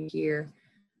wanted me here,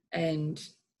 and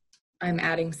I'm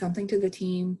adding something to the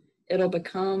team. It'll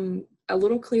become a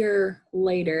little clearer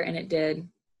later, and it did,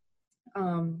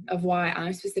 of why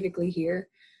I'm specifically here.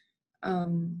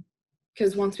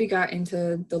 Because once we got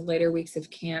into the later weeks of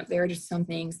camp, there are just some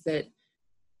things that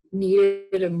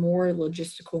needed a more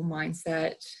logistical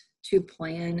mindset to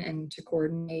plan and to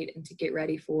coordinate and to get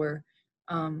ready for,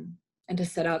 and to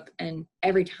set up. And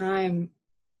every time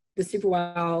the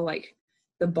SuperWOW, like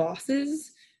the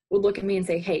bosses would look at me and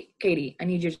say, "Hey, Katie, I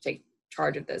need you to take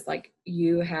charge of this. Like,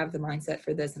 you have the mindset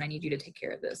for this, and I need you to take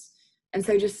care of this." And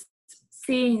so just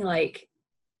seeing, like,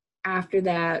 after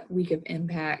that week of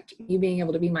Impact, me being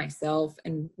able to be myself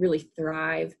and really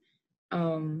thrive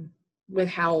with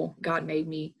how God made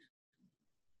me,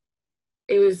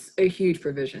 it was a huge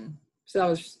provision. So that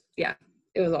was, yeah,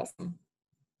 it was awesome.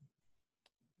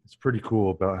 It's pretty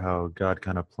cool about how God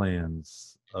kind of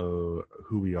plans who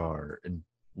we are and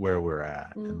where we're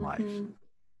at in life.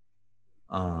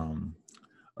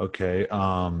 Okay.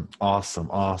 Awesome.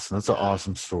 That's an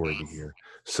awesome story to hear.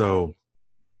 So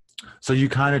you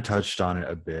kind of touched on it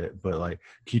a bit, but like,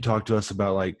 can you talk to us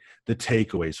about like the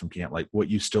takeaways from camp, like what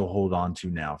you still hold on to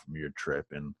now from your trip,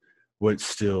 and what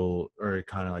still, or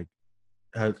kind of like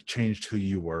have changed who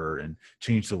you were and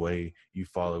changed the way you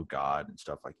follow God and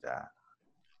stuff like that?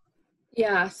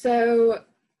 Yeah, so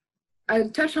I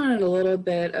touched on it a little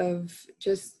bit of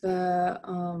just the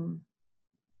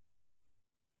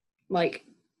like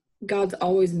God's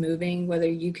always moving, whether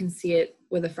you can see it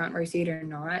with a front row seat or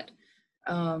not.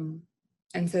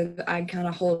 And so I kind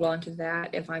of hold on to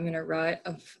that if I'm in a rut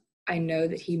of, I know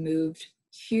that he moved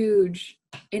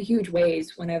in huge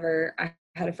ways whenever I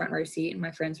had a front row seat and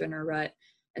my friends were in a rut.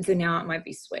 And so now it might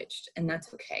be switched, and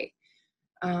that's okay.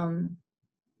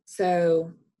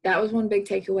 So that was one big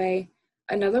takeaway.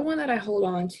 Another one that I hold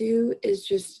on to is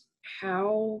just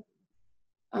how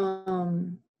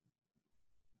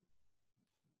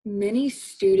many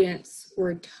students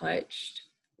were touched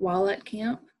while at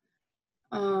camp.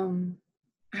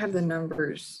 I have the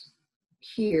numbers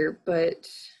here, but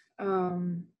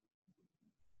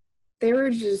there were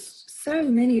just so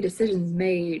many decisions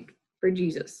made for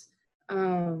Jesus.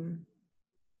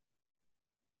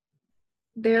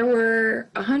 There were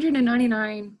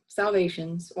 199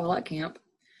 salvations while at camp,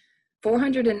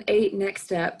 408 next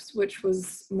steps, which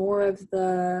was more of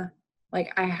the,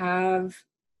 like, I have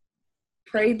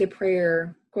prayed the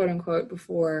prayer, quote unquote,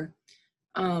 before,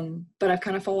 but I've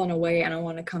kind of fallen away and I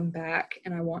want to come back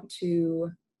and I want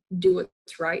to do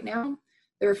what's right now.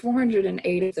 There were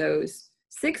 408 of those,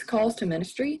 6 calls to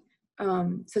ministry.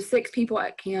 So 6 people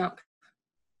at camp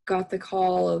got the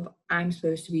call of, I'm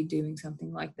supposed to be doing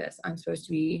something like this. I'm supposed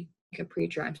to be a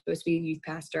preacher. I'm supposed to be a youth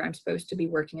pastor. I'm supposed to be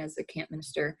working as a camp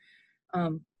minister.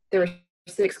 There were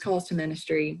 6 calls to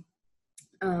ministry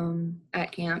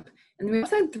at camp. And we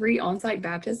also had 3 on-site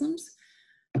baptisms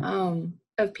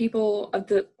of people, of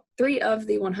the 3 of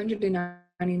the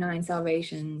 199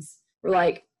 salvations were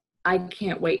like, I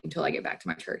can't wait until I get back to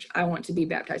my church. I want to be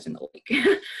baptized in the lake.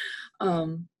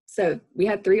 So we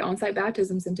had 3 on-site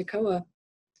baptisms in Toccoa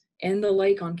in the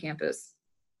lake on campus.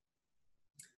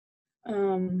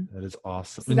 That is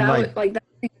awesome. So that was that.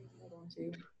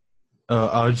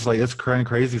 I was just like, it's kind of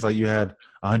crazy. It's like you had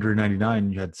 199,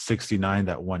 and you had 69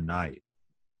 that one night.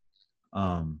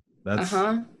 That's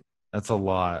a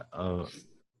lot of.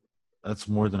 That's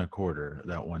more than a quarter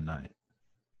that one night.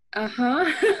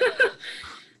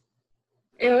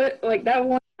 It was like that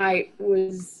one night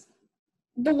was,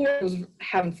 the Lord was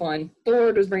having fun. The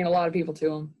Lord was bringing a lot of people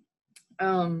to him.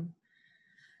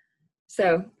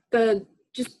 So the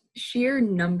just sheer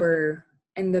number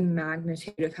and the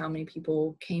magnitude of how many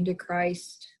people came to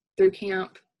Christ through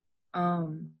camp,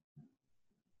 that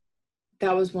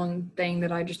was one thing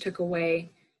that I just took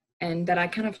away and that I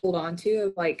kind of hold on to,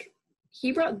 of like,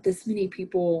 he brought this many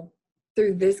people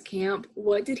through this camp.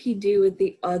 What did he do with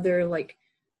the other, like,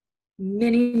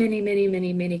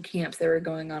 many camps that were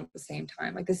going on at the same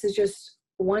time? Like, this is just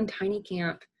one tiny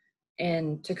camp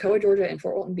in Toccoa, Georgia, and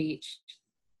Fort Walton Beach.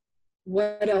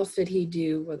 What else did he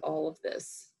do with all of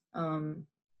this?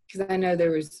 Because I know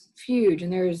there was Fuge,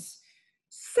 and there's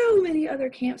so many other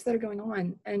camps that are going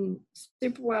on, and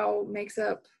Superwow makes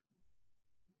up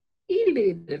a itty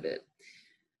bitty bit of it.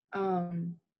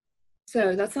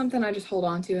 So that's something I just hold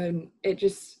on to, and it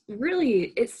just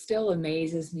really, it still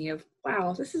amazes me of,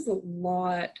 wow, this is a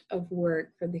lot of work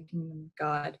for the kingdom of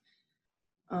God,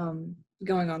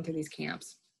 going on through these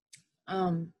camps.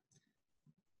 Another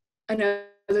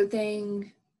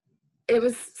thing, it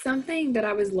was something that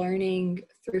I was learning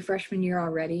through freshman year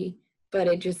already, but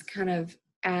it just kind of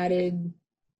added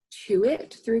to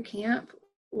it through camp,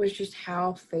 was just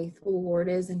how faithful the Lord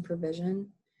is in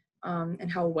provision,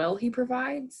 and how well he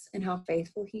provides and how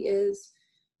faithful he is.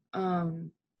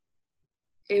 It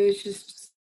was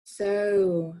just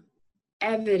so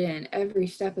evident every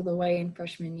step of the way in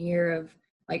freshman year of,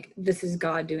 like, this is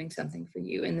God doing something for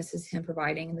you, and this is him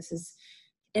providing, and this is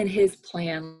in his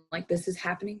plan, like, this is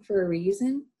happening for a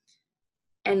reason.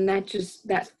 And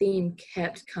that theme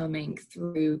kept coming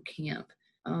through camp,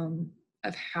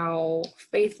 of how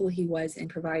faithful he was in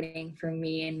providing for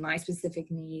me and my specific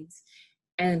needs,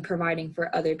 and providing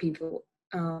for other people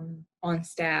on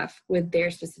staff with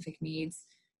their specific needs.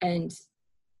 And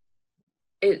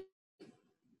it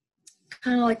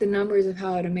kind of like the numbers of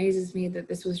how it amazes me that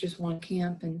this was just one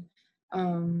camp, and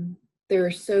there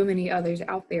are so many others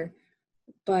out there.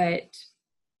 But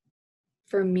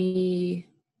for me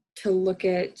to look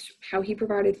at how he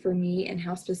provided for me and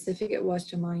how specific it was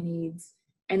to my needs,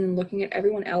 and then looking at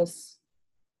everyone else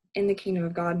in the kingdom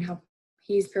of God and how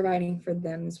he's providing for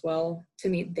them as well to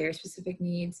meet their specific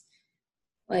needs,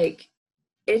 like,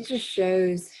 it just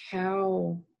shows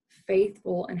how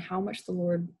faithful and how much the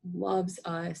Lord loves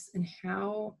us, and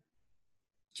how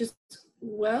just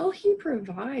well he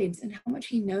provides and how much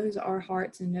he knows our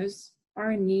hearts and knows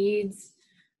our needs.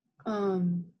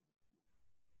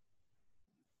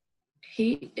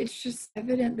 It's just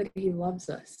evident that he loves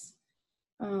us.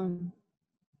 And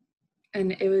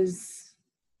it was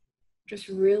just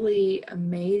really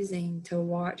amazing to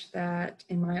watch that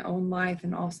in my own life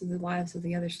and also the lives of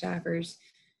the other staffers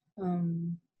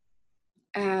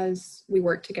as we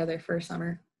worked together for a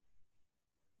summer.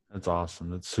 That's awesome.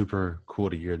 That's super cool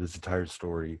to hear this entire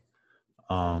story.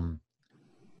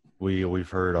 We've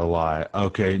heard a lot.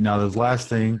 Okay, now this last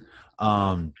thing,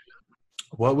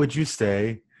 what would you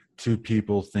say to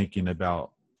people thinking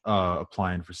about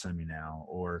applying for Semi now,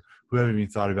 or who haven't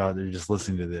even thought about it, they're just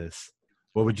listening to this?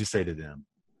 What would you say to them?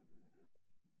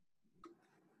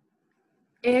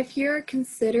 If you're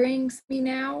considering Semi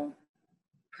now,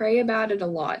 pray about it a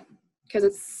lot,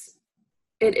 because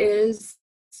it is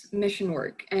mission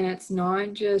work, and it's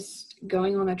not just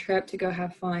going on a trip to go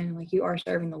have fun. Like, you are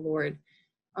serving the Lord.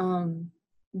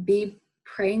 Be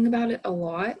praying about it a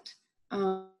lot,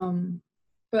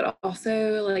 but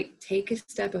also like take a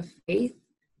step of faith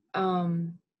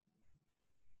and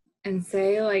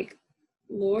say, like,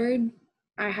 Lord,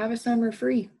 I have a summer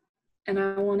free and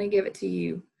I want to give it to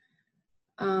you,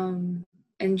 and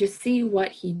just see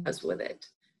what he does with it,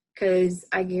 because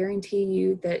I guarantee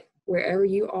you that wherever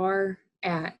you are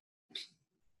at,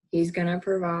 he's going to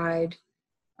provide,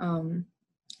 and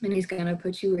he's going to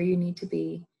put you where you need to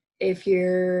be. If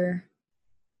you're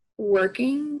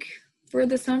working for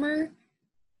the summer,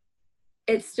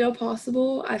 it's still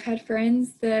possible. I've had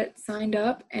friends that signed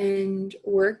up and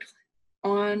worked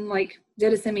on, like,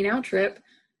 did a Semi Now trip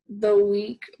the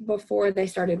week before they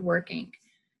started working.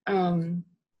 And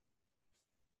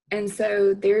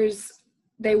so the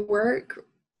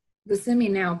Semi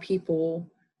Now people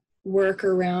work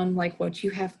around like what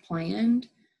you have planned,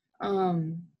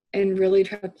 and really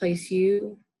try to place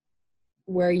you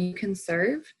where you can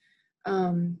serve.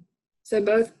 So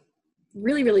both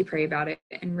really, really pray about it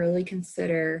and really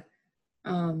consider,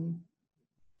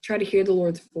 try to hear the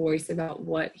Lord's voice about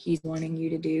what he's wanting you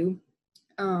to do.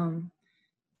 And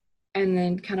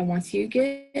then kind of once you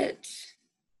get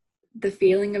the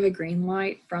feeling of a green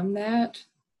light from that,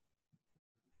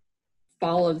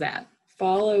 follow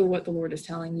what the Lord is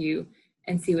telling you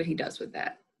and see what he does with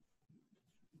that.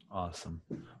 Awesome.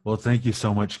 Well, thank you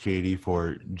so much, Katie,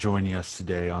 for joining us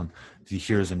today on the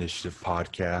Heroes Initiative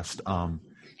podcast.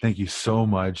 Thank you so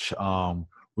much.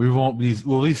 We'll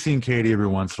be seeing Katie every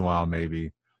once in a while,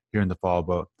 maybe here in the fall,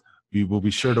 but we will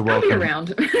be sure to welcome. I'll be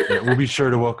around. We'll be sure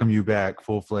to welcome you back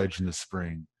full-fledged in the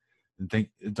spring. And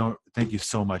thank you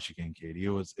so much again, Katie. It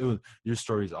was your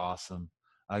story is awesome.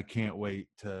 I can't wait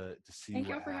to see. Thank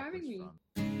y'all for having me.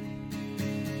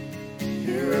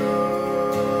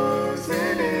 Heroes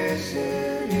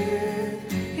Initiative.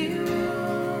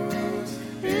 Heroes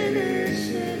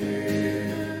Initiative.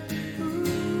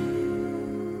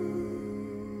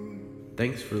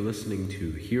 Thanks for listening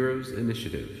to Heroes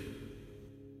Initiative.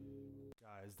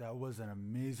 Guys, that was an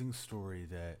amazing story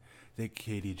that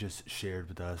Katie just shared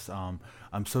with us. I'm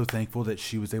so thankful that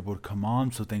she was able to come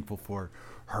on. So thankful for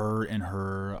her and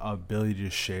her ability to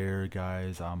share,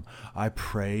 guys. I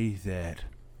pray that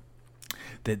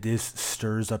this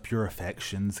stirs up your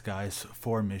affections, guys,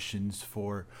 for missions,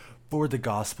 for the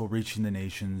gospel, reaching the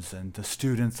nations and the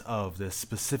students of this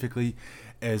specifically,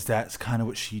 as that's kind of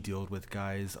what she dealt with,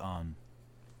 guys.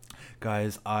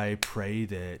 Guys, I pray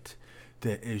that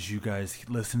as you guys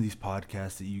listen to these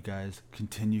podcasts, that you guys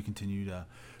continue to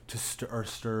are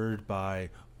stirred by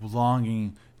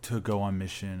longing to go on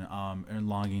mission, and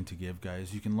longing to give,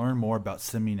 guys. You can learn more about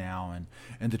Semi Now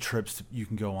and the trips you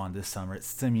can go on this summer at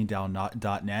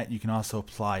semidow.net. You can also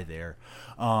apply there.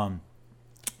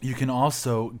 You can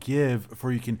also give,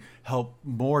 you can help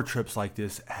more trips like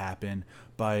this happen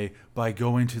by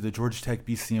going to the Georgia Tech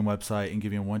BCM website and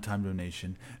giving a one-time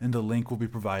donation, and the link will be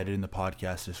provided in the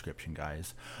podcast description,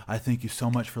 guys. I thank you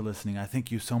so much for listening. I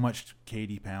thank you so much,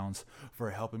 Katie Pounds, for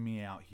helping me out here.